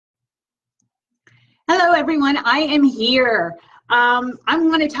Hello, everyone. I am here. I'm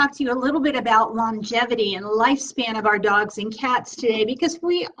going to talk to you a little bit about longevity and lifespan of our dogs and cats today, because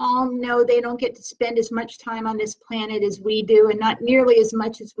we all know they don't get to spend as much time on this planet as we do, and not nearly as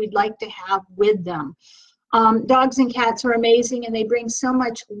much as we'd like to have with them. Dogs and cats are amazing, and they bring so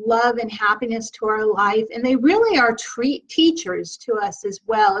much love and happiness to our life, and they really are teachers to us as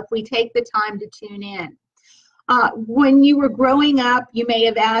well if we take the time to tune in. When you were growing up, you may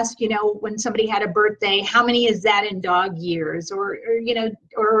have asked, when somebody had a birthday, how many is that in dog years? Or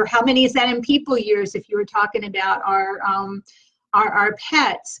how many is that in people years if you were talking about our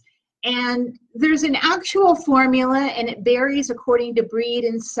pets? And there's an actual formula, and it varies according to breed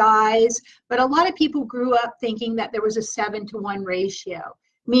and size, but a lot of people grew up thinking that there was a 7-to-1 ratio,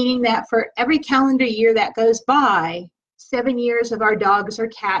 meaning that for every calendar year that goes by, 7 years of our dog's or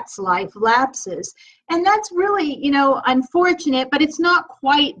cat's life lapses. And that's really, unfortunate, but it's not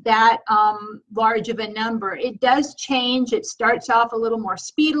quite that large of a number. It does change. It starts off a little more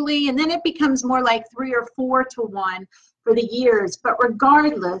speedily, and then it becomes more like 3 or 4 to 1 for the years. But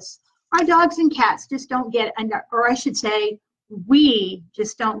regardless, our dogs and cats just don't get enough, or I should say, we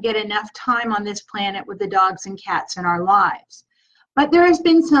just don't get enough time on this planet with the dogs and cats in our lives. But there has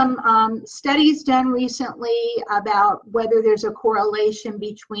been some studies done recently about whether there's a correlation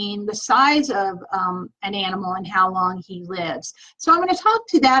between the size of an animal and how long he lives. So I'm going to talk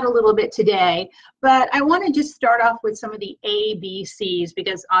to that a little bit today, but I want to just start off with some of the ABCs,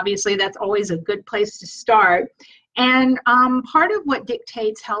 because obviously that's always a good place to start. And part of what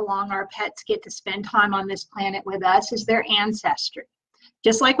dictates how long our pets get to spend time on this planet with us is their ancestry.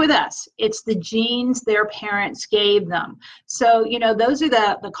 Just like with us, it's the genes their parents gave them. So, those are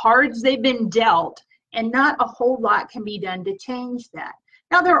the cards they've been dealt, and not a whole lot can be done to change that.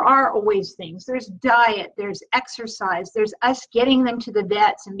 Now, there are always things. There's diet, there's exercise, there's us getting them to the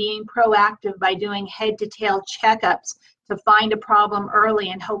vets and being proactive by doing head-to-tail checkups to find a problem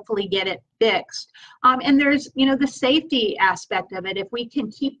early and hopefully get it fixed. And there's, the safety aspect of it. If we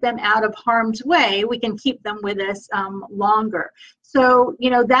can keep them out of harm's way, we can keep them with us longer. So,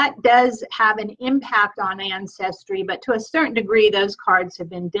 that does have an impact on ancestry, but to a certain degree, those cards have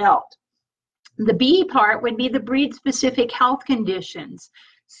been dealt. The B part would be the breed-specific health conditions.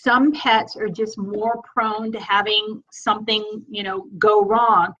 Some pets are just more prone to having something, go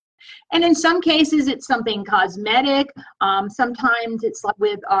wrong. And in some cases, it's something cosmetic. Sometimes it's like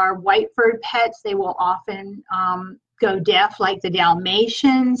with our white furred pets, they will often go deaf, like the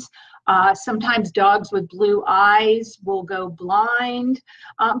Dalmatians. Sometimes dogs with blue eyes will go blind.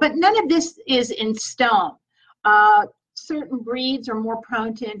 But none of this is in stone. Certain breeds are more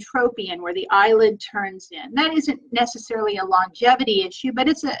prone to entropion, where the eyelid turns in. That isn't necessarily a longevity issue, but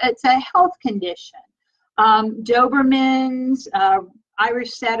it's a health condition. Dobermans,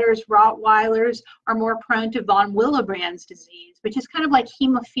 Irish setters, Rottweilers are more prone to von Willebrand's disease, which is kind of like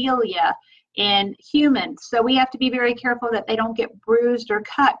hemophilia in humans. So we have to be very careful that they don't get bruised or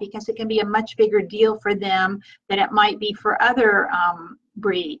cut, because it can be a much bigger deal for them than it might be for other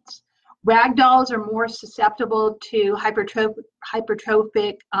breeds. Ragdolls are more susceptible to hypertrophic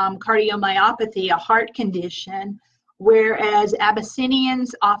cardiomyopathy, a heart condition, whereas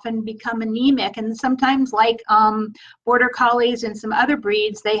Abyssinians often become anemic, and sometimes, like Border Collies and some other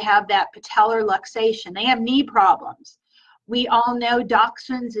breeds, they have that patellar luxation. They have knee problems. We all know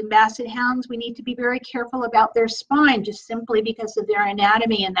Dachshunds and Basset Hounds, we need to be very careful about their spine, just simply because of their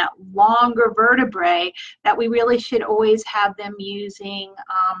anatomy and that longer vertebrae, that we really should always have them using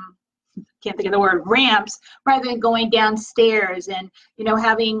can't think of the word, ramps, rather than going downstairs and,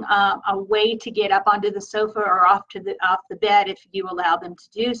 having a way to get up onto the sofa or off the bed if you allow them to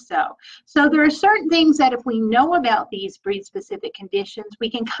do so. So there are certain things that if we know about these breed-specific conditions,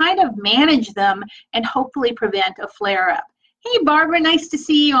 we can kind of manage them and hopefully prevent a flare-up. Hey, Barbara, nice to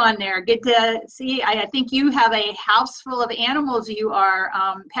see you on there. Good to see. I think you have a house full of animals you are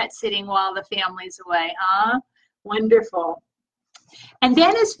pet sitting while the family's away, huh? Wonderful. And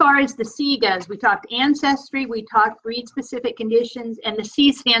then as far as the C goes, we talked ancestry, we talked breed-specific conditions, and the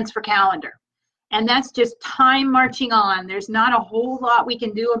C stands for calendar. And that's just time marching on. There's not a whole lot we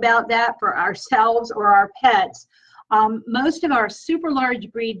can do about that for ourselves or our pets. Most of our super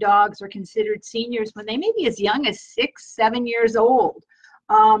large breed dogs are considered seniors when they may be as young as 6, 7 years old.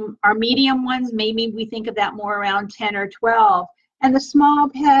 Our medium ones, maybe we think of that more around 10 or 12. And the small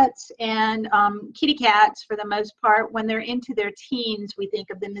pets and kitty cats, for the most part, when they're into their teens, we think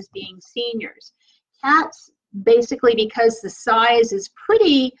of them as being seniors. Cats, basically because the size is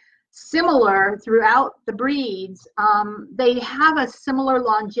pretty similar throughout the breeds. They have a similar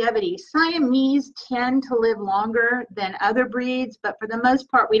longevity. Siamese tend to live longer than other breeds, but for the most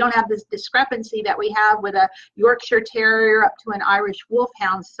part, we don't have this discrepancy that we have with a Yorkshire Terrier up to an Irish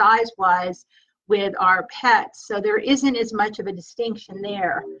Wolfhound size-wise with our pets. So there isn't as much of a distinction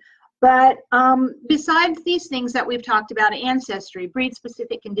there. But besides these things that we've talked about, ancestry,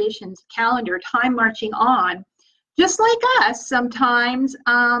 breed-specific conditions, calendar, time marching on, just like us, sometimes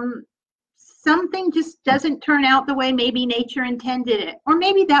something just doesn't turn out the way maybe nature intended it, or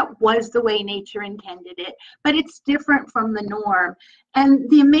maybe that was the way nature intended it, but it's different from the norm. And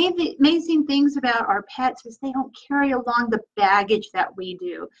the amazing things about our pets is they don't carry along the baggage that we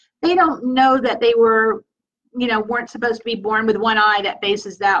do. They don't know that they were, weren't supposed to be born with one eye that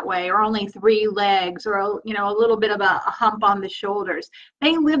faces that way, or only 3 legs, or, a little bit of a hump on the shoulders.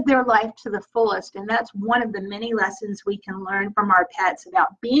 They live their life to the fullest, and that's one of the many lessons we can learn from our pets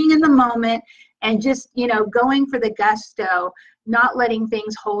about being in the moment and just, going for the gusto, not letting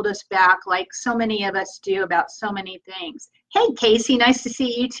things hold us back like so many of us do about so many things. Hey, Casey, nice to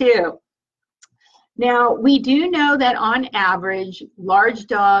see you too. Now, we do know that on average, large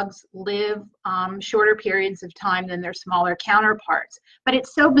dogs live shorter periods of time than their smaller counterparts. But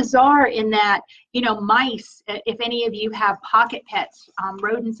it's so bizarre in that, mice, if any of you have pocket pets,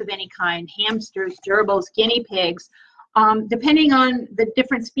 rodents of any kind, hamsters, gerbils, guinea pigs, depending on the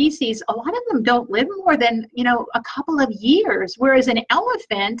different species, a lot of them don't live more than, a couple of years, whereas an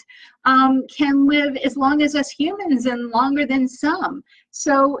elephant can live as long as us humans and longer than some.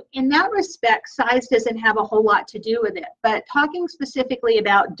 So in that respect, size doesn't have a whole lot to do with it. But talking specifically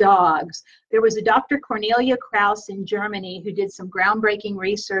about dogs, there was a Dr. Cornelia Krauss in Germany who did some groundbreaking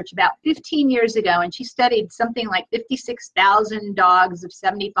research about 15 years ago, and she studied something like 56,000 dogs of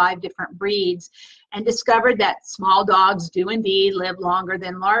 75 different breeds and discovered that small dogs do indeed live longer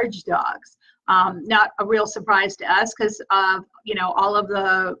than large dogs. Not a real surprise to us because, all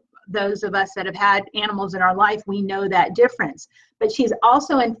of those of us that have had animals in our life, we know that difference. But she's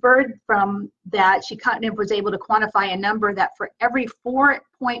also inferred from that, she kind of was able to quantify a number that for every 4.4,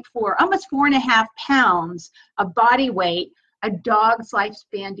 almost 4.5 pounds of body weight, a dog's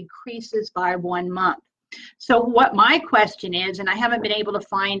lifespan decreases by 1 month. So what my question is, and I haven't been able to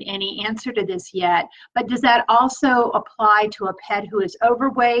find any answer to this yet, but does that also apply to a pet who is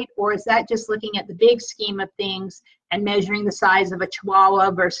overweight, or is that just looking at the big scheme of things and measuring the size of a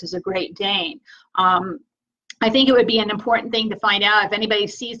Chihuahua versus a Great Dane? I think it would be an important thing to find out. If anybody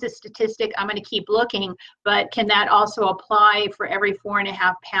sees this statistic, I'm going to keep looking, but can that also apply for every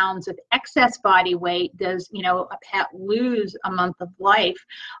 4.5 pounds of excess body weight? Does, a pet lose a month of life?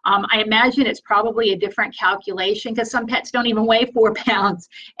 I imagine it's probably a different calculation because some pets don't even weigh 4 pounds,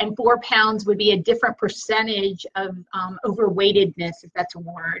 and 4 pounds would be a different percentage of overweightedness, if that's a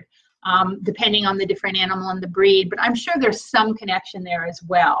word, depending on the different animal and the breed, but I'm sure there's some connection there as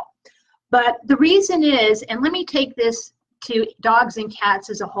well. But the reason is, and let me take this to dogs and cats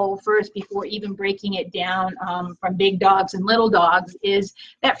as a whole first before even breaking it down from big dogs and little dogs, is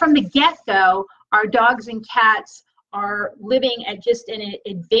that from the get-go, our dogs and cats are living at just an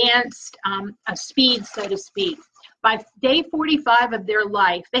advanced speed, so to speak. By day 45 of their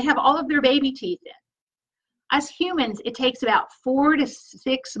life, they have all of their baby teeth in. Us humans, it takes about 4 to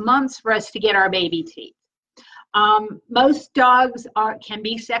 6 months for us to get our baby teeth. Most dogs can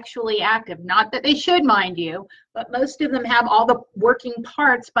be sexually active. Not that they should, mind you, but most of them have all the working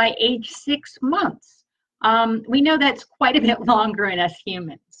parts by age 6 months. We know that's quite a bit longer in us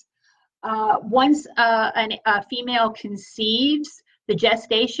humans. Once a female conceives, the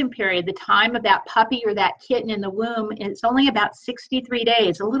gestation period, the time of that puppy or that kitten in the womb, is only about 63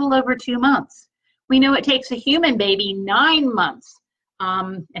 days, a little over 2 months. We know it takes a human baby 9 months.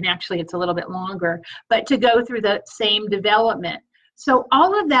 And actually it's a little bit longer, but to go through the same development. So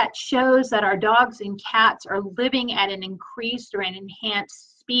all of that shows that our dogs and cats are living at an increased or an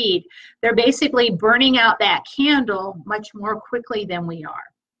enhanced speed. They're basically burning out that candle much more quickly than we are.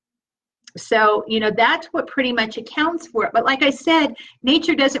 So, that's what pretty much accounts for it. But like I said,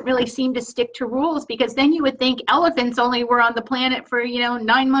 nature doesn't really seem to stick to rules, because then you would think elephants only were on the planet for,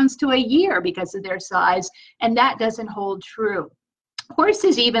 9 months to a year because of their size, and that doesn't hold true.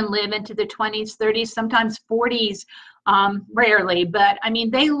 Horses even live into the 20s, 30s, sometimes 40s, rarely, but I mean,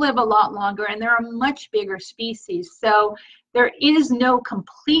 they live a lot longer and they're a much bigger species. So there is no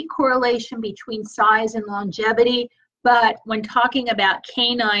complete correlation between size and longevity, But when talking about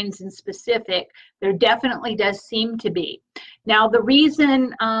canines in specific, there definitely does seem to be. Now, the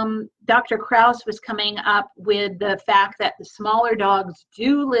reason Dr. Krause was coming up with the fact that the smaller dogs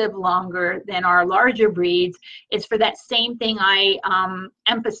do live longer than our larger breeds is for that same thing I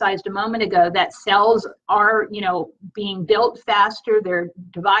emphasized a moment ago, that cells are, you know, being built faster, they're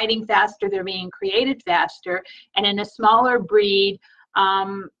dividing faster, they're being created faster, and in a smaller breed,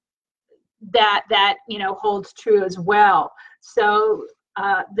 that you know holds true as well. So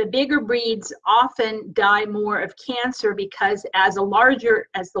the bigger breeds often die more of cancer because as the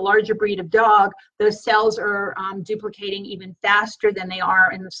larger breed of dog, those cells are duplicating even faster than they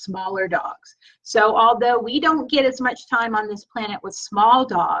are in the smaller dogs. So although we don't get as much time on this planet with small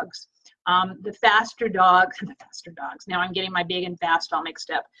dogs, the faster dogs, now I'm getting my big and fast all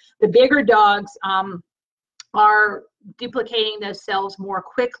mixed up. The bigger dogs are duplicating those cells more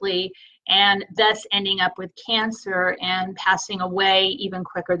quickly and thus ending up with cancer and passing away even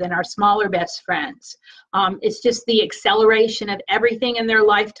quicker than our smaller best friends. It's just the acceleration of everything in their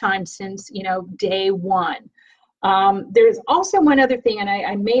lifetime since, you know, day one. There's also one other thing, and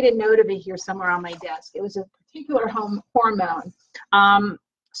I made a note of it here somewhere on my desk. It was a particular hormone.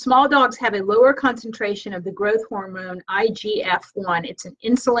 Small dogs have a lower concentration of the growth hormone IGF-1. It's an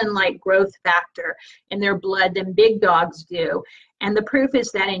insulin-like growth factor in their blood than big dogs do. And the proof is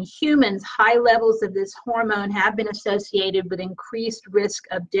that in humans, high levels of this hormone have been associated with increased risk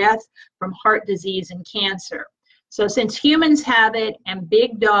of death from heart disease and cancer. So since humans have it and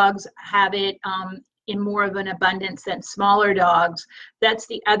big dogs have it in more of an abundance than smaller dogs, that's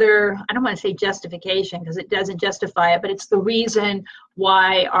the other, I don't want to say justification because it doesn't justify it, but it's the reason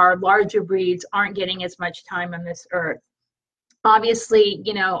why our larger breeds aren't getting as much time on this earth. Obviously,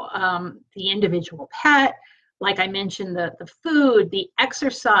 you know, the individual pet, like I mentioned, the food, the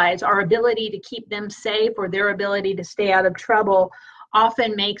exercise, our ability to keep them safe or their ability to stay out of trouble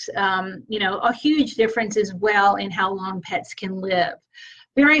often makes, you know, a huge difference as well in how long pets can live.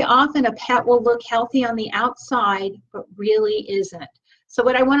 Very often a pet will look healthy on the outside, but really isn't. So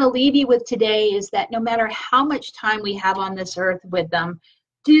what I want to leave you with today is that no matter how much time we have on this earth with them,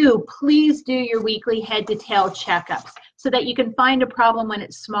 please do your weekly head to tail checkups so that you can find a problem when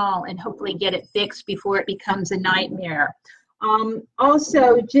it's small and hopefully get it fixed before it becomes a nightmare.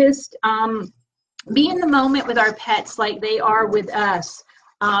 Also, just be in the moment with our pets like they are with us.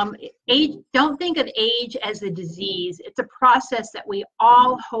 Don't think of age as a disease. It's a process that we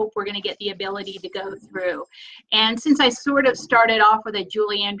all hope we're going to get the ability to go through. And since I sort of started off with a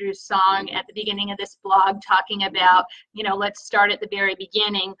Julie Andrews song at the beginning of this blog talking about, you know, let's start at the very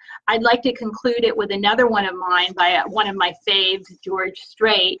beginning, I'd like to conclude it with another one of mine by one of my faves, George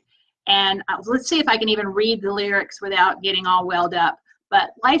Strait. And let's see if I can even read the lyrics without getting all welled up.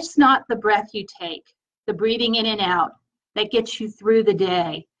 But life's not the breath you take, the breathing in and out that gets you through the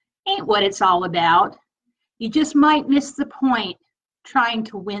day. Ain't what it's all about. You just might miss the point trying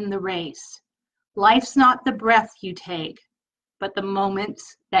to win the race. Life's not the breath you take, but the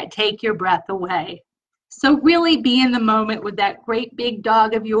moments that take your breath away. So really be in the moment with that great big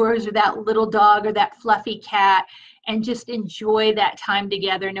dog of yours or that little dog or that fluffy cat and just enjoy that time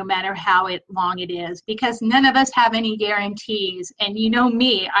together no matter how long it is, because none of us have any guarantees. And you know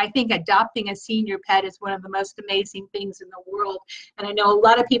me, I think adopting a senior pet is one of the most amazing things in the world. And I know a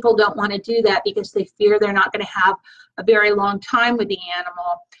lot of people don't want to do that because they fear they're not going to have a very long time with the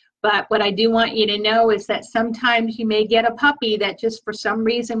animal. But what I do want you to know is that sometimes you may get a puppy that just for some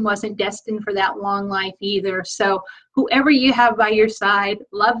reason wasn't destined for that long life either. So whoever you have by your side,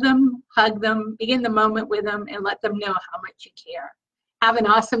 love them, hug them, be in the moment with them, and let them know how much you care. Have an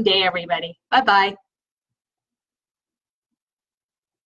awesome day, everybody. Bye-bye.